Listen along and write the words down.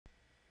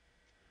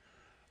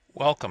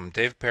Welcome,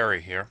 Dave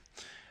Perry here.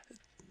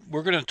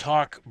 We're going to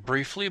talk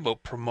briefly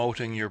about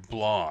promoting your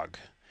blog.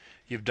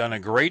 You've done a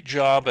great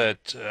job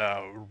at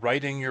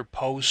writing your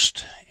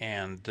post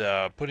and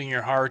putting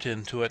your heart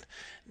into it.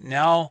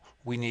 Now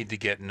we need to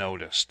get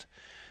noticed.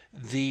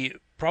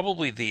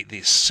 Probably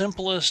the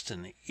simplest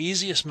and the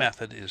easiest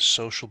method is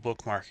social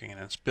bookmarking, and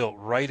it's built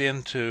right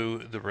into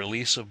the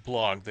release of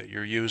blog that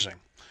you're using.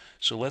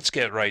 So let's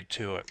get right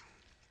to it.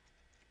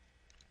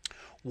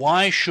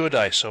 Why should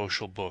I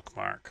social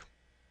bookmark?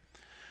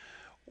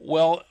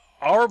 Well,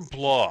 our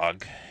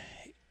blog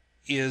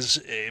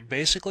is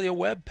basically a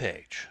web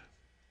page,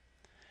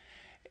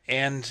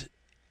 and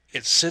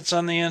it sits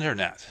on the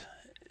internet.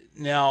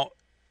 Now,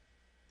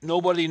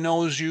 nobody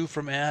knows you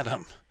from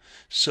Adam,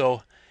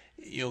 so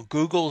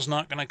Google's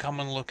not going to come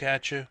and look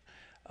at you.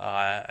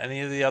 Any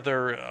of the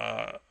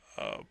other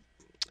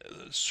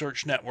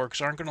search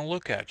networks aren't going to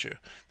look at you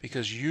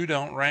because you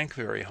don't rank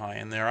very high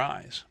in their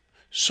eyes.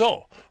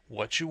 So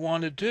what you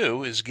want to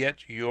do is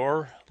get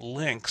your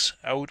links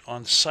out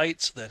on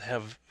sites that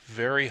have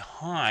very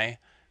high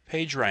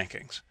page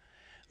rankings.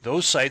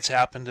 Those sites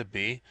happen to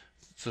be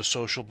the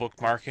social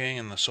bookmarking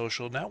and the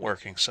social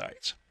networking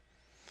sites.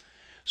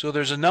 So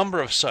there's a number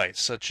of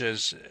sites such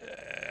as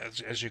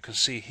you can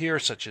see here,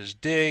 such as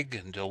Dig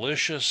and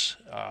Delicious,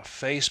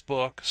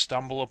 Facebook,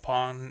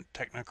 StumbleUpon,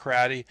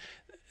 Technocracy,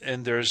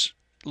 and there's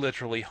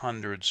literally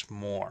hundreds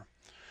more.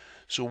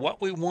 So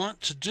what we want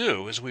to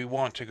do is we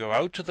want to go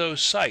out to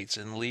those sites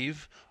and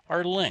leave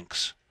our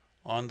links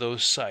on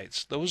those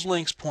sites. Those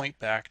links point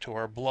back to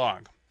our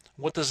blog.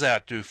 What does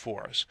that do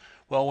for us?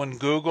 Well, when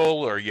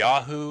Google or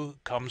Yahoo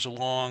comes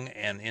along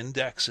and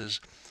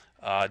indexes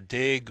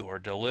Dig or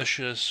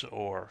Delicious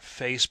or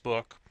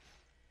Facebook,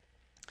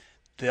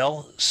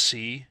 they'll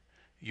see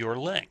your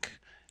link.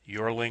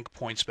 Your link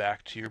points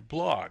back to your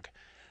blog.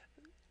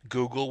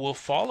 Google will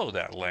follow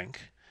that link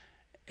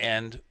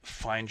and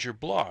find your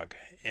blog,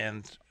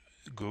 and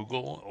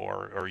Google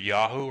or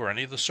Yahoo or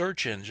any of the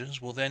search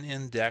engines will then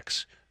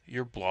index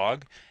your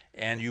blog,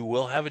 and you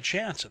will have a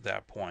chance at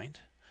that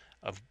point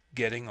of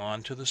getting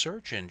onto the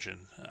search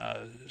engine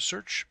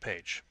search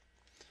page.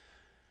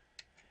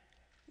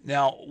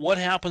 Now, what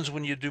happens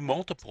when you do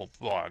multiple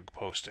blog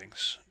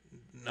postings?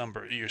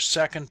 Your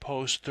second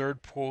post,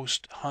 third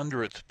post,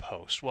 100th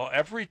post. Well,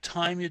 every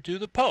time you do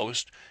the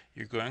post,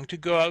 you're going to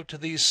go out to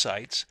these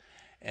sites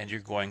and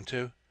you're going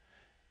to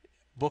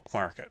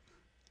bookmark it.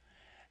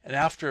 And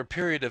after a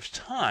period of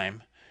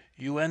time,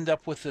 you end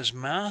up with this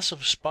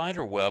massive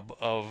spider web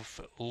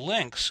of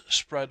links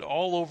spread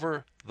all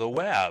over the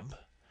web,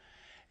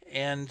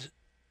 and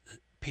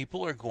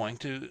people are going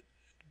to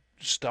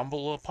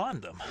stumble upon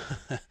them,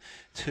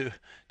 to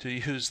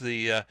use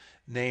the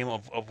name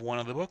of one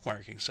of the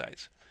bookmarking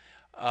sites.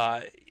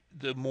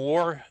 The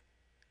more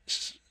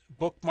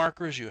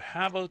bookmarkers you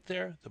have out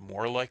there, the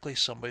more likely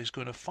somebody's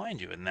going to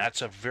find you, and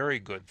that's a very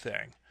good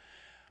thing.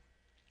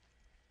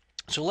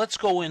 So let's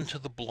go into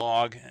the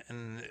blog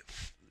and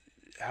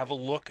have a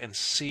look and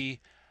see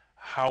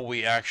how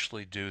we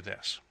actually do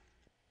this.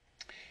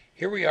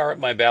 Here we are at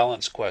my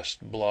Balance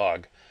Quest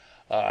blog.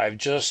 I've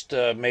just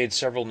made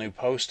several new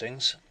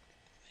postings,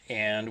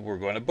 and we're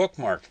going to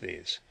bookmark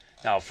these.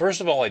 Now,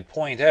 first of all, I'd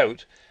point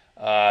out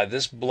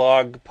this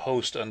blog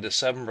post on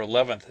December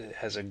 11th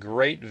has a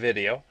great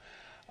video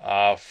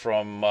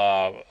from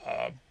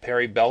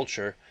Perry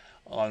Belcher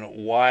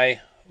on why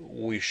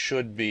we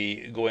should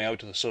be going out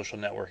to the social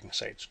networking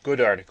sites.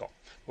 Good article.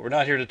 But we're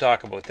not here to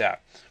talk about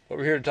that. What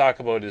we're here to talk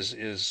about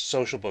is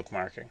social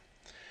bookmarking.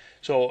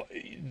 So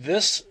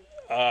this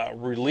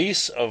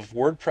release of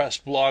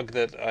WordPress blog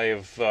that I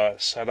have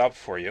set up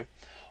for you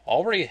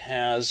already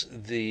has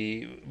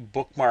the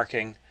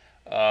bookmarking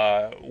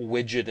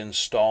widget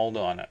installed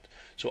on it.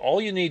 So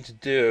all you need to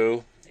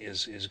do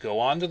is go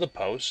onto the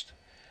post.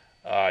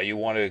 You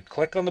want to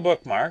click on the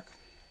bookmark,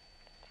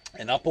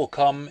 and up will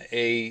come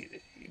a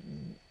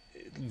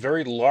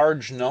very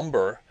large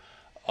number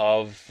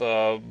of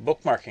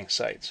bookmarking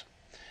sites.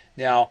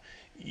 Now,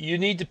 you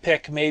need to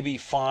pick maybe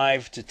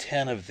 5 to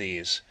 10 of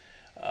these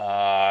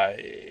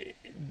that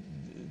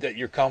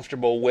you're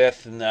comfortable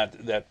with and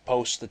that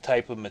post the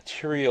type of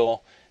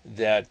material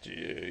that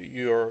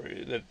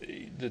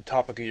the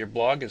topic of your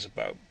blog is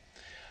about.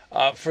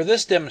 For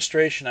this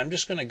demonstration, I'm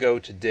just going to go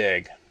to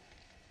Dig.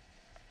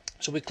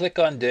 So we click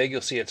on Dig.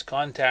 You'll see it's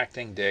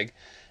contacting Dig.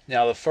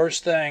 Now, the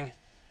first thing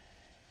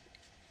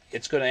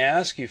it's going to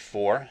ask you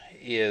for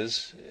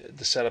is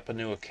to set up a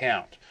new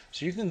account.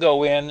 So you can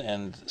go in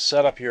and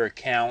set up your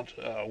account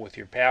with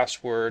your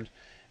password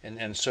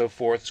and so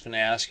forth. It's going to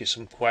ask you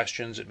some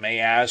questions. It may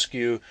ask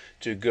you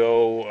to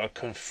go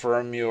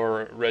confirm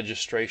your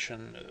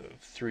registration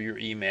through your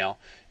email.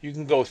 You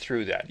can go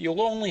through that.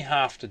 You'll only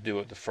have to do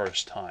it the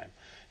first time.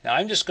 Now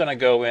I'm just going to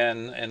go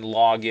in and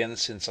log in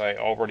since I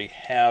already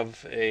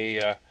have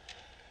an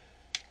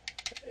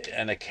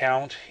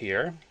account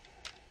here.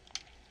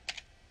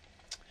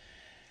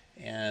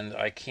 And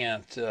I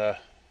can't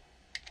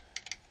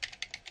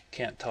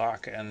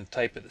talk and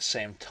type at the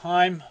same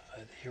time.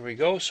 Here we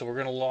go. So we're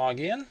going to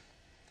log in,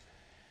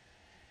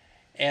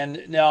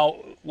 And now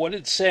what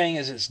it's saying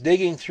is it's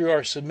digging through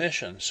our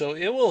submission. So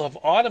it will have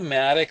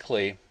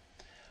automatically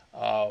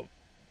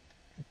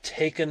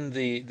taken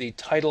the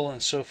title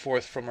and so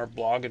forth from our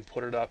blog and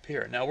put it up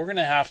here. Now we're going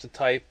to have to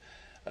type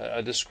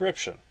a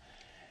description.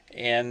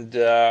 And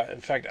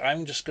in fact,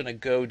 I'm just going to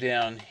go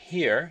down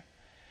here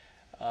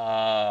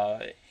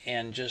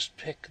and just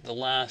pick the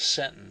last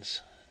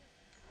sentence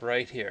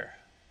right here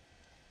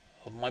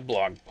of my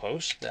blog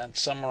post. That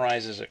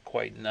summarizes it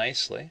quite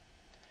nicely.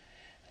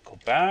 Go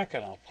back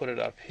and I'll put it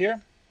up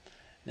here.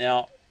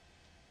 Now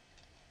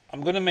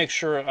I'm going to make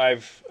sure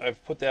I've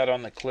put that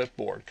on the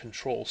clipboard.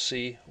 Control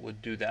C would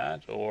do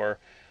that, or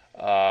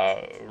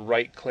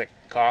right click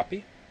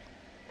copy,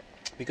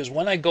 because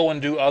when I go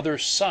and do other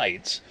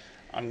sites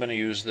I'm going to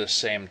use this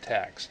same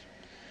text.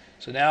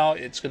 So now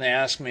it's going to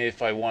ask me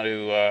if I want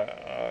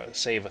to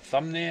save a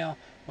thumbnail.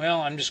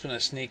 Well, I'm just going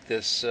to sneak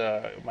this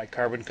my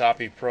Carbon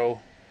Copy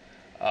Pro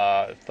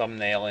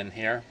thumbnail in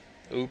here.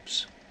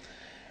 Oops.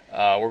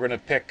 We're going to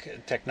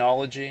pick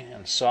technology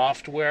and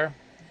software.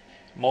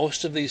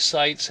 Most of these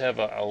sites have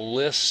a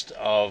list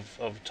of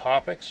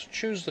topics.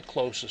 Choose the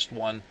closest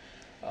one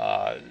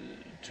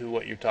to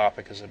what your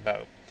topic is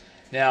about.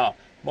 Now,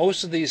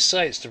 most of these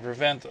sites, to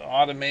prevent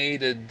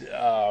automated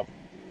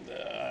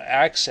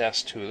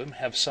access to them,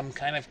 have some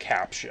kind of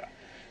CAPTCHA.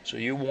 So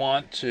you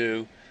want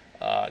to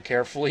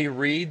carefully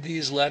read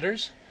these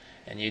letters,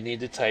 and you need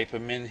to type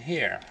them in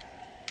here.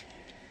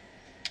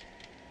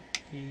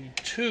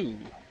 E2.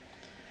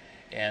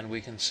 And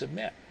we can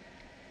submit.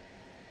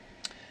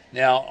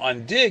 Now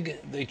on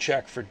Dig, they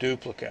check for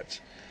duplicates.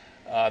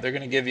 They're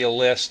going to give you a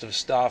list of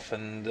stuff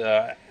and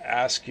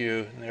ask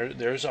you,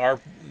 there's our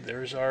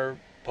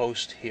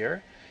post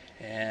here,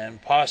 and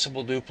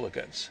possible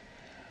duplicates.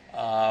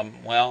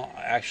 Well,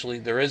 actually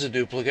there is a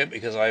duplicate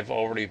because I've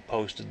already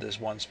posted this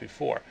once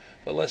before.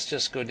 But let's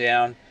just go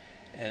down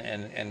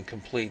and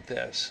complete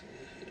this.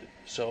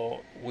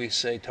 So we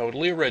say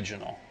totally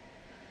original.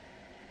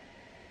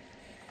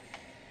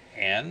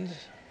 And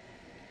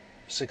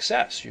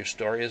success, your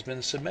story has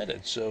been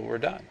submitted, so we're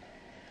done.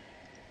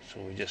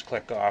 So we just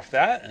click off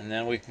that, and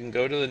then we can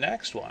go to the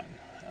next one.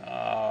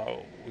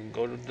 We can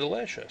go to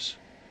delicious,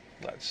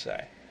 let's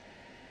say,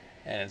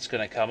 and it's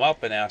going to come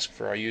up and ask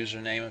for our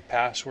username and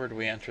password.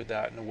 We enter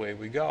that and away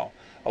we go.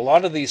 A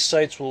lot of these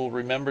sites will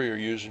remember your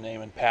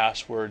username and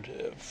password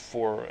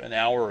for an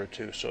hour or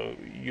two, so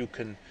you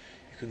can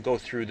go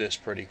through this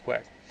pretty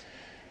quick.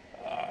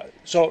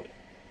 So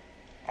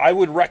I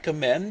would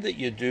recommend that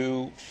you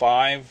do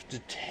 5 to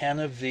 10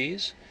 of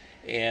these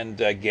and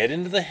get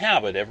into the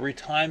habit. Every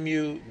time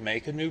you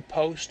make a new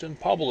post and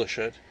publish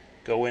it,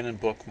 go in and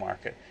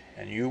bookmark it.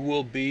 And you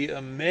will be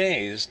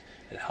amazed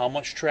at how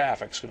much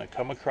traffic is going to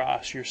come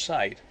across your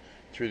site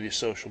through these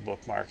social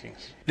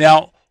bookmarkings.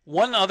 Now,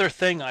 one other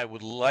thing I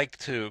would like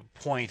to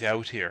point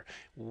out here,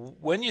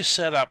 when you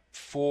set up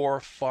 4,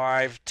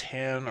 5,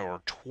 10,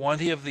 or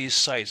 20 of these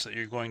sites that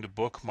you're going to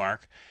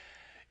bookmark,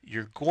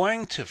 you're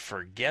going to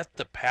forget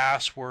the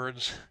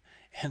passwords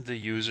and the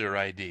user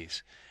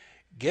IDs.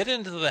 Get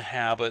into the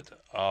habit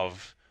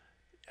of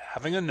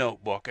having a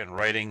notebook and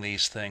writing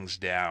these things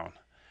down.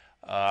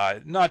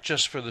 Not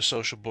just for the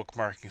social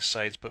bookmarking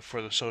sites, but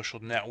for the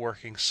social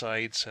networking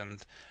sites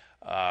and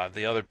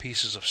the other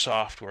pieces of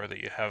software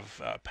that you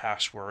have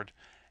password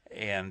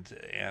and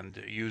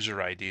user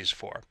IDs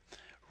for.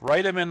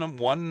 Write them in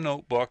one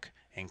notebook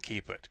and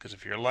keep it, because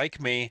if you're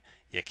like me,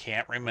 you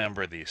can't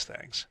remember these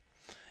things.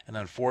 And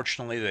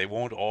unfortunately, they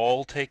won't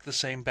all take the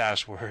same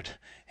password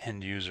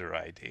and user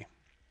ID.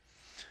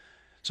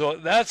 So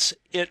that's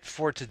it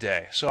for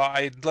today. So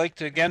I'd like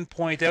to again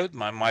point out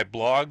my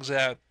blog's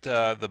at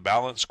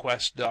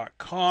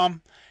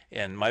thebalancequest.com,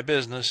 and my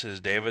business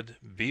is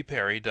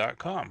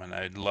davidbperry.com, and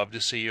I'd love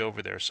to see you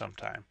over there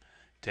sometime.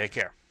 Take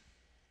care.